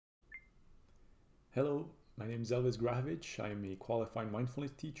Hello, my name is Elvis Grahovic. I am a qualified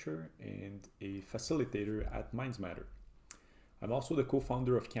mindfulness teacher and a facilitator at Mindsmatter. I'm also the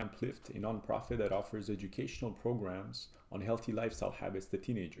co-founder of Camp Lift, a nonprofit that offers educational programs on healthy lifestyle habits to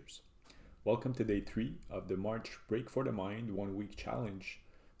teenagers. Welcome to day 3 of the March Break for the Mind 1-week challenge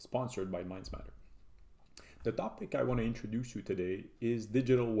sponsored by Mindsmatter. The topic I want to introduce you today is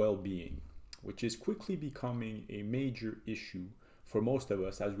digital well-being, which is quickly becoming a major issue for most of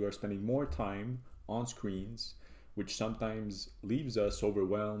us as we are spending more time on screens, which sometimes leaves us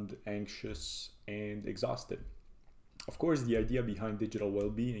overwhelmed, anxious, and exhausted. Of course, the idea behind digital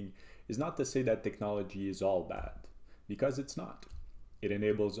well-being is not to say that technology is all bad, because it's not. It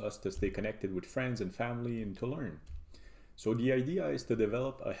enables us to stay connected with friends and family and to learn. So the idea is to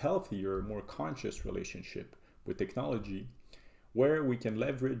develop a healthier, more conscious relationship with technology where we can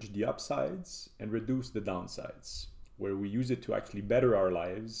leverage the upsides and reduce the downsides, where we use it to actually better our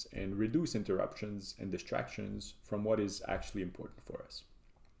lives and reduce interruptions and distractions from what is actually important for us.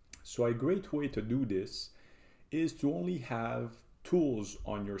 So a great way to do this is to only have tools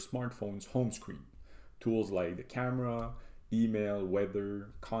on your smartphone's home screen. Tools like the camera, email, weather,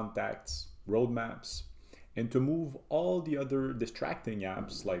 contacts, roadmaps, and to move all the other distracting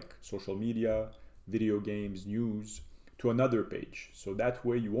apps like social media, video games, news to another page. So that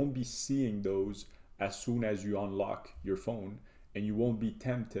way you won't be seeing those as soon as you unlock your phone, and you won't be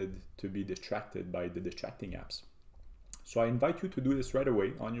tempted to be distracted by the distracting apps. So I invite you to do this right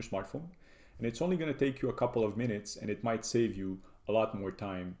away on your smartphone, and it's only going to take you a couple of minutes, and it might save you a lot more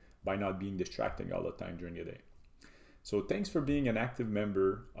time by not being distracting all the time during the day. So thanks for being an active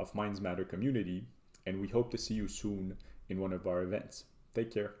member of Mindsmatter community, and we hope to see you soon in one of our events.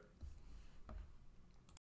 Take care.